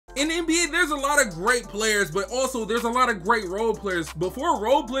In the NBA, there's a lot of great players, but also there's a lot of great role players. But for a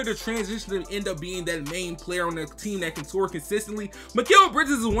role player to transition to end up being that main player on the team that can score consistently, MIKAL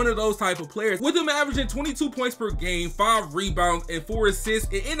Bridges is one of those type of players. With him averaging 22 points per game, 5 rebounds, and 4 assists,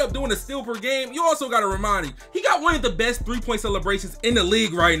 and end up doing a steal per game, you also got to remind him, he got one of the best 3-point celebrations in the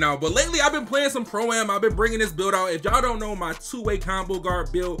league right now. But lately, I've been playing some Pro-Am. I've been bringing this build out. If y'all don't know, my two-way combo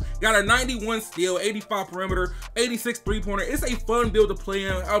guard build got a 91 steal, 85 perimeter, 86 3-pointer. It's a fun build to play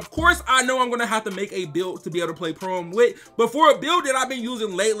in. Of course, I know I'm gonna have to make a build to be able to play Pro-Am with, but for a build that I've been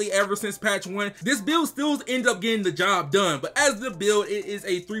using lately ever since patch 1, this build still ends up getting the job done. But as the build, it is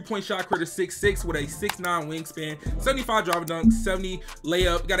a 3-point shot creator 6'6" with a 6'9" wingspan, 75 drive dunk, 70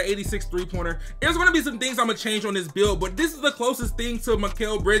 layup, got an 86 3-pointer. There's gonna be some things I'm gonna change on this build, but this is the closest thing to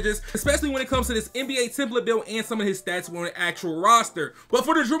MIKAL Bridges, especially when it comes to this NBA template build and some of his stats on the actual roster. But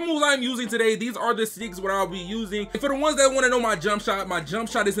for the dribble moves I'm using today, these are the 6 what I'll be using. And for the ones that want to know my jump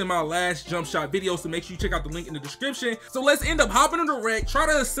shot is in my last jump shot video, so make sure you check out the link in the description. So let's end up hopping in the wreck, try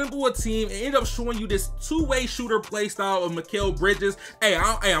to assemble a team, and end up showing you this two-way shooter play style of MIKAL Bridges. Hey,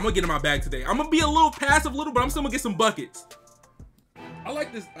 I'm gonna get in my bag today. I'm gonna be a little passive, but I'm still gonna get some buckets. I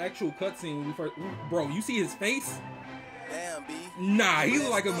like this actual cutscene when we first, bro. You see his face? Damn, B. Nah, he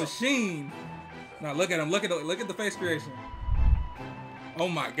looks like a machine. Nah, look at him. Look at the face creation. Oh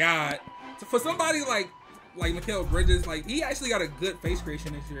my God. So for somebody like MIKAL Bridges, like he actually got a good face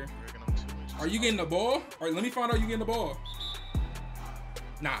creation this year. Are you getting the ball? All right, let me find out you getting the ball.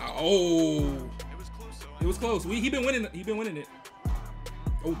 Nah. Oh. It was close. He been winning. He been winning it.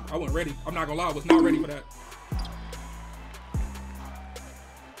 Oh, I wasn't ready. I'm not gonna lie. I was not ready for that.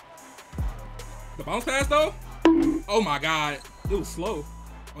 The bounce pass though. Oh my God. It was slow.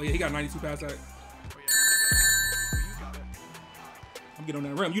 Oh yeah, he got 92 pass that. I'm getting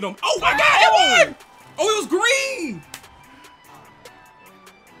on that rim. You don't. Oh my God, it won! Oh, it was green.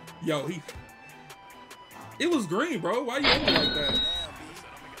 Yo, it was green, bro. Why you on me like that?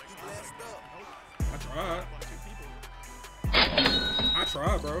 I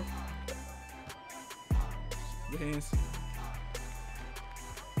tried, bro. Good hands.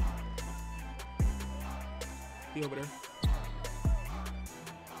 He over there.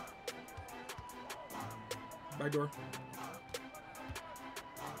 Back door.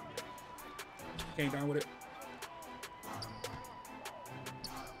 Came down with it.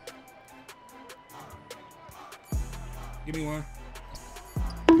 Give me one.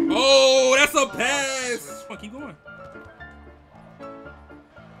 Oh, that's a pass. Come on, keep going.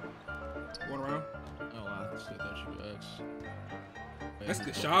 Going around. Oh, wow. I thought you were X. That's a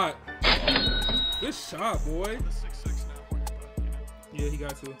good shot. Good shot, boy. Yeah, he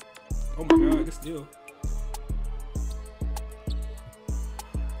got to. Oh my God, good steal.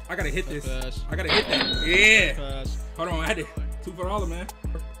 I gotta hit this. I gotta hit that. Yeah. Hold on, I had to 2 for all, man.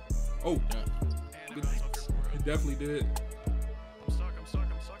 Oh. Yeah. It definitely did. I'm stuck.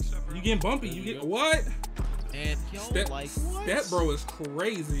 You getting bumpy? You get what? And step, like step, bro, is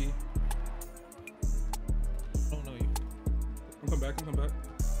crazy. I don't know you. I'm come back.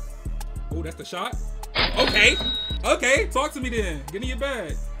 Oh, that's the shot. Okay. Okay. Talk to me then. Get in your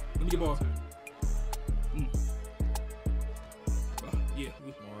bag. Let me get ball. Yeah.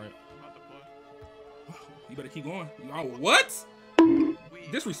 Alright. You better keep going. Oh, what?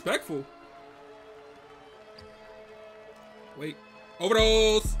 Disrespectful. Wait.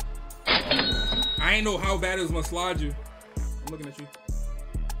 Overdose. I ain't know how bad it was gonna slide you. I'm looking at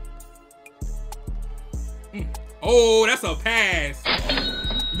you. Oh, that's a pass.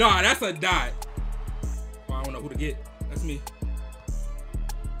 Nah, that's a dot. Oh, I don't know who to get. That's me.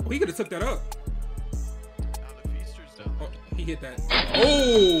 Oh, he could have took that up. Oh, he hit that.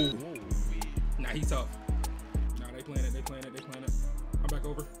 Oh. Nah, he's tough. Nah, they playing it. I'm back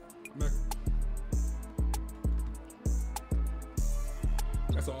over. I'm back.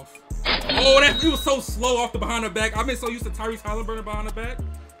 That's off. Oh, it was so slow off the behind the back. I've been so used to Tyrese Halliburton behind the back.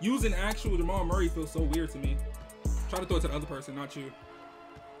 Using actual Jamal Murray feels so weird to me. Try to throw it to the other person, not you.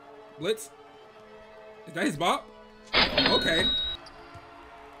 Blitz. Is that his bop? Okay.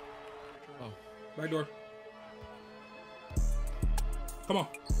 Oh. Back door. Come on.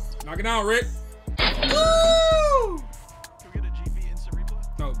 Knock it down, Rick. Woo! Can we get a GP instant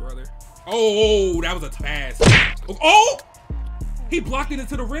replay? No, brother. Oh, that was a pass. Oh! He blocked it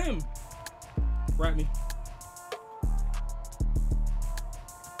into the rim. Grab me.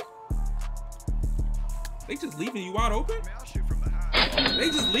 They just leaving you wide open? I'll shoot from the high. They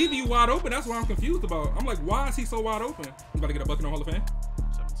just leaving you wide open. That's what I'm confused about. I'm like, why is he so wide open? He's about to get a bucket on Hall of Fame.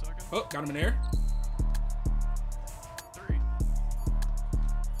 7 seconds. Oh, got him in there. 3.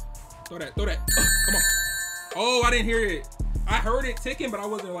 Throw that. Oh, come on. Oh, I didn't hear it. I heard it ticking, but I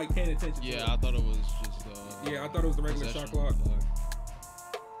wasn't like paying attention. Yeah, to it. I thought it was just. Yeah, I thought it was the regular shot clock.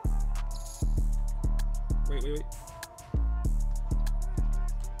 Wait.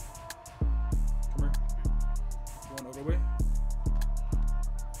 Come here. Going over the way.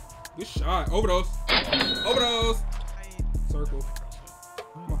 Good shot. Overdose. Overdose. Circle.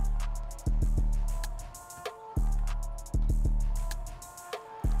 Come on.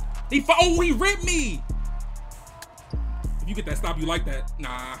 He ripped me. If you get that stop, you like that.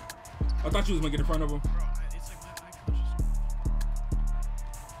 Nah. I thought you was gonna get in front of him. Bro, it's like my eye conscious.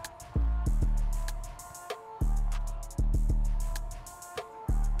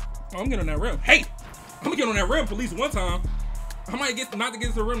 Oh, I'm getting on that rim. Hey! I'm gonna get on that rim for at least one time. I might get not to get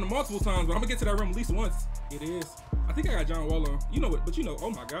to the rim multiple times, but I'm gonna get to that rim at least once. It is. I think I got John Wall on. You know what? But you know,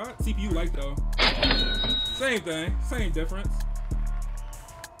 oh my God. CPU light though. Same thing. Same difference.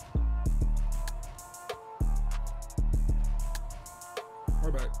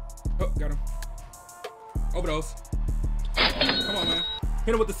 We're back. Oh, got him. Overdose. Come on, man.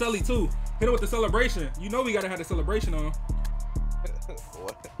 Hit him with the celly too. Hit him with the celebration. You know we gotta have the celebration on.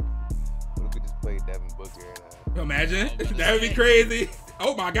 What if we just played Devin Booker and Imagine. That would be crazy.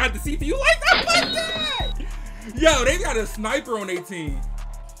 Oh my God, the CPU like that like that. Yo, they got a sniper on their team.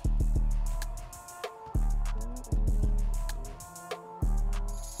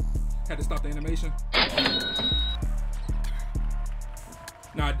 Had to stop the animation.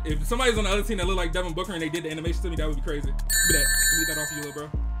 Nah, if somebody's on the other team that look like Devin Booker and they did the animation to me, that would be crazy. Give me that. Let me get that off of you, little bro.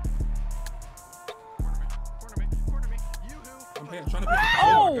 Corner me. Yoo-hoo. I'm trying to pick it.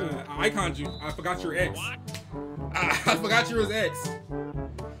 Oh my God. I iconed you. I forgot your ex. I forgot you was ex.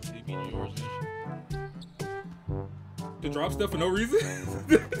 To drop stuff for no reason?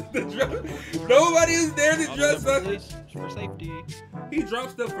 Nobody is there to drop stuff. For safety. He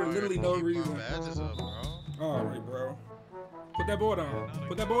dropped stuff for literally no Keep my reason. badges up, bro. All right, bro. Put that ball down.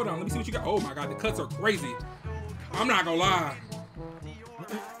 Put that ball down. Let me see what you got. Oh my God, the cuts are crazy. I'm not gonna lie.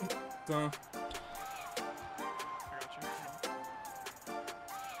 Son.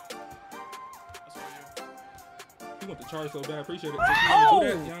 You want the charge so bad. Appreciate it. Since you want to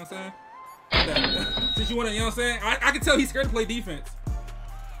do that, you know what I'm saying? Since you want to, you know what I'm saying? I can tell he's scared to play defense.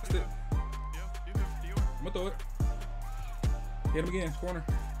 I'm gonna throw it. Hit him again, corner.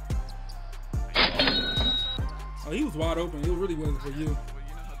 Oh, he was wide open. It really wasn't for you.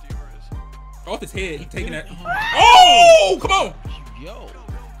 Off his head, he taking that. Oh, come on! Yo.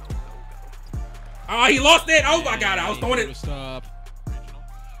 Ah, he lost it. Oh my God, I was throwing it. Stop.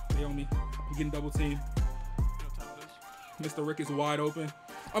 Stay on me. I'm getting double team. Mr. Rick is wide open.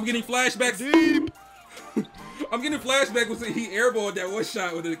 I'm getting flashbacks. Deep. I'm getting flashbacks with he airballed that one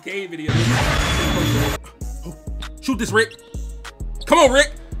shot with the cave video. Oh, shoot this, Rick. Come on,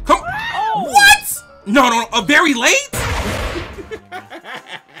 Rick. Come. Oh. What? No. Very late?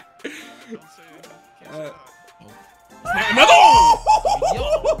 Another.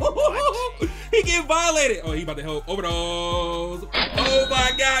 He getting violated. Oh, he about to help. Overdose. Oh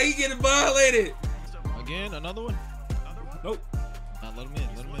my God, he getting violated. Again, another one? Nope. Let him in.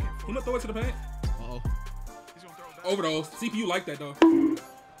 Let him in. He gonna throw it to the paint. Uh-oh. Overdose. CPU like that though. Come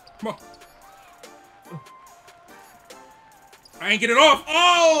on. I ain't get it off.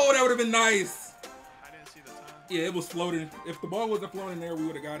 Oh, that would have been nice. I didn't see the time. Yeah, it was floating. If the ball wasn't floating there, we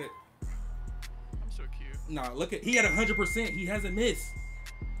would have got it. I'm so cute. Nah, look at he had 100%. He hasn't missed.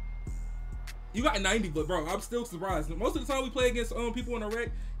 You got 90, but bro, I'm still surprised. Most of the time we play against people in the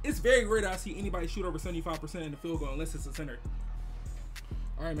rec, it's very rare that I see anybody shoot over 75% in the field goal unless it's a center.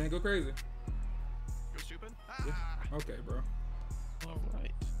 All right, man, go crazy. Go stupid. Okay, bro. All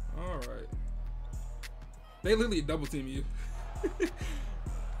right. All right. They literally double team you.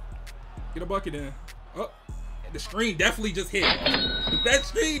 Get a bucket in. Oh, the screen definitely just hit. That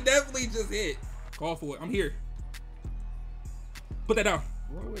screen definitely just hit. Call for it. I'm here. Put that down.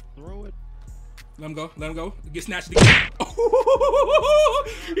 Throw it. Let him go. Let him go. Get snatched again. Oh,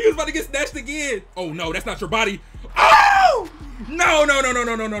 he was about to get snatched again. Oh no, that's not your body. Oh! No.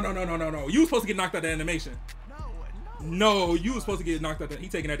 You were supposed to get knocked out that animation. No, you were supposed to get knocked out that. He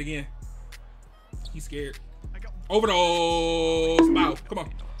taking that again. He's scared. Overdose. Wow. Come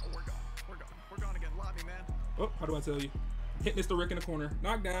on. We're gone again. Lobby, man. Oh, how do I tell you? Hit Mr. Rick in the corner.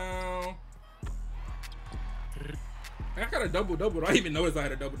 Knockdown. I got a double-double. I didn't even notice I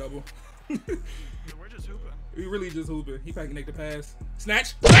had a double-double. We're just hooping. We really just hooping. He probably can make the pass.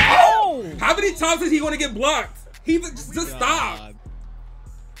 Snatch. Oh! How many times is he going to get blocked? He just stop.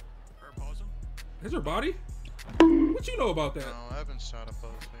 Is your body? What you know about that? No, I haven't shot a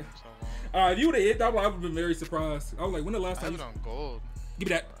post in so long. If you would have hit that, I would have been very surprised. I was like, when the last I time? have it on gold. Give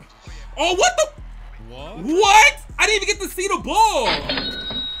me that. Oh, what the? What? What? I didn't even get to see the ball.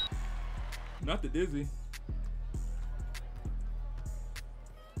 Not the dizzy.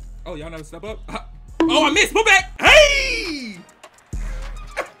 Oh, y'all never step up? Oh, I missed. Move back. Hey! You know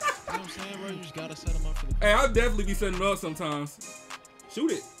what I'm saying, bro? You just gotta set him up for the. Hey, I'll definitely be setting him up sometimes.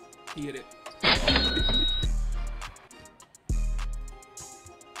 Shoot it. He hit it.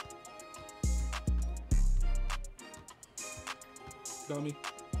 Dummy.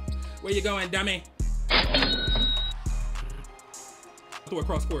 Where you going, dummy? Threw it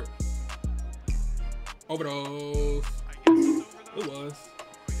cross court. Overdose. It was.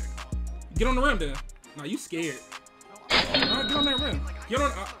 Get on the rim then. Nah, you scared. Nah, get on that rim. Get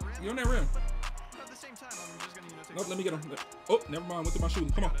on that rim. At the same time, I'm just gonna take. Nope, let me get him. Oh, never mind. Went through my shooting.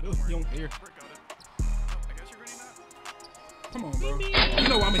 Come on. You don't here. I guess you're getting that. Come on, bro. You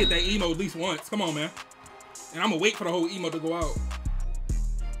know I'm gonna hit that emo at least once. Come on, man. And I'm gonna wait for the whole emo to go out.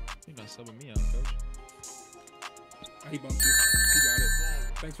 You're not subbing me out, coach. He bumped you. He got it.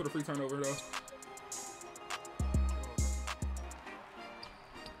 Thanks for the free turnover, though.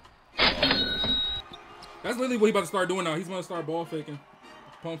 That's literally what he's about to start doing now. He's gonna start ball faking,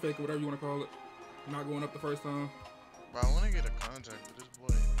 pump faking, whatever you want to call it. Not going up the first time. Bro, I want to get a contract with this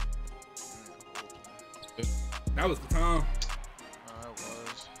boy. That was the time. It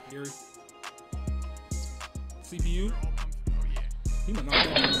was. Gary. CPU. All pumped. Oh yeah. He might knock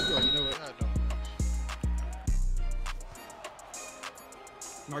that down. You already know it. Yeah, I don't.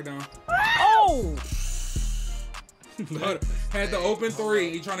 Knock down. Oh! Had the open three.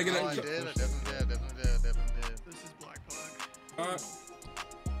 He trying to get Oh, I it. did. I definitely did. This is Black Flag.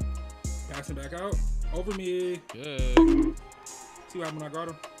 Passing back out. Over me. Good. See what happened when I got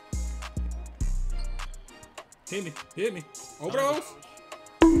him. Hit me. Hit me. Overdose?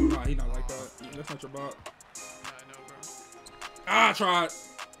 Nah, he not like that. That's not your bot. Yeah, I know, bro. Ah, I tried.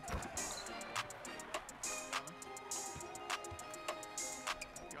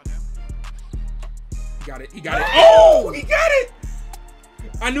 Got him. He got it. He got it. Oh, he got it.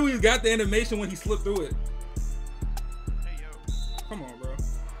 I knew he got the animation when he slipped through it. Hey, yo. Come on, bro.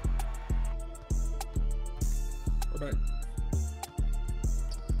 We're back.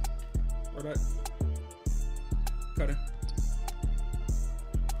 We're back. Cut it.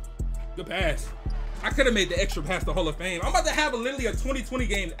 Good pass. I could have made the extra pass to Hall of Fame. I'm about to have literally a 2020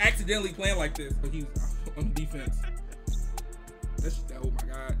 game accidentally playing like this. But he's on defense. That's, oh my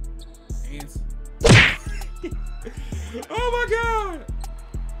God. Hands. Oh my God.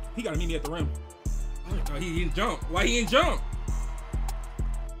 He got to meet me at the rim. Oh, he didn't jump. Why he didn't jump?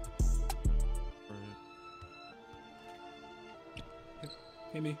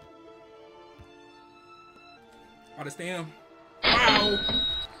 Hit me. Out of stem. Wow.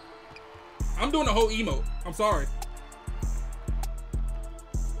 I'm doing the whole emote. I'm sorry.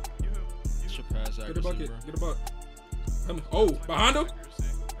 It's your pass Get a accuracy, bucket. bro. Get a buck. Oh, behind him.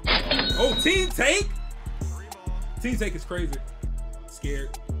 Oh, team take. Team take is crazy. Scared.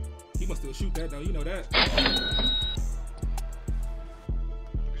 He must still shoot that though. You know that. Look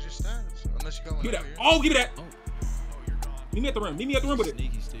at your stats. Unless you got one Give me over that. here. Oh, give me that. Oh, you're gone. Meet me at the rim. Meet me at the rim with it.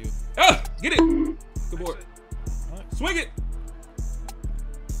 Sneaky steal. Ah, get it. Good boy. Swing it.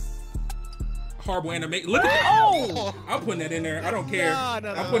 Horrible animate. Look at that. Oh! I'm putting that in there. I don't care. No,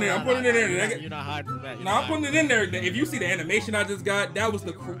 I'm putting it in there. You're not hiding from that. No, I'm putting it in there. If you see the animation I just got, that was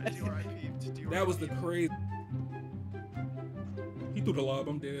the that was the crazy. He threw the lob.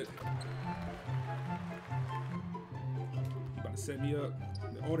 I'm dead. He about to set me up.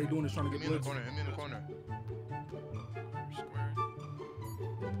 All they doing is trying to Hit get me in the blitz. corner. Hit me in the corner.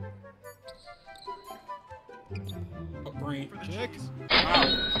 Up brain. Check. Wow.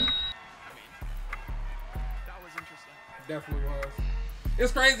 That was interesting. Definitely was.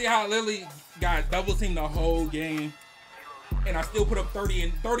 It's crazy how Lily got double teamed the whole game, and I still put up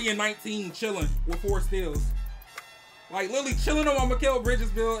 30 and 19 chilling with 4 steals. Like Lily chilling on my MIKAL Bridges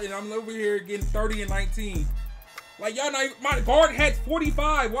build, and I'm over here getting 30 and 19. Like y'all not, my guard had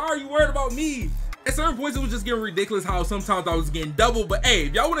 45. Why are you worried about me? At certain points, it was just getting ridiculous how sometimes I was getting double. But hey,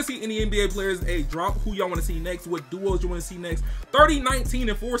 if y'all want to see any NBA players, hey, drop who y'all want to see next, what duos you want to see next. 30, 19,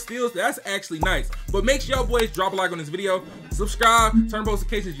 and 4 steals, that's actually nice. But make sure y'all boys drop a like on this video, subscribe, turn on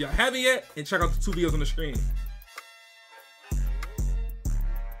notifications if y'all haven't yet, and check out the 2 videos on the screen.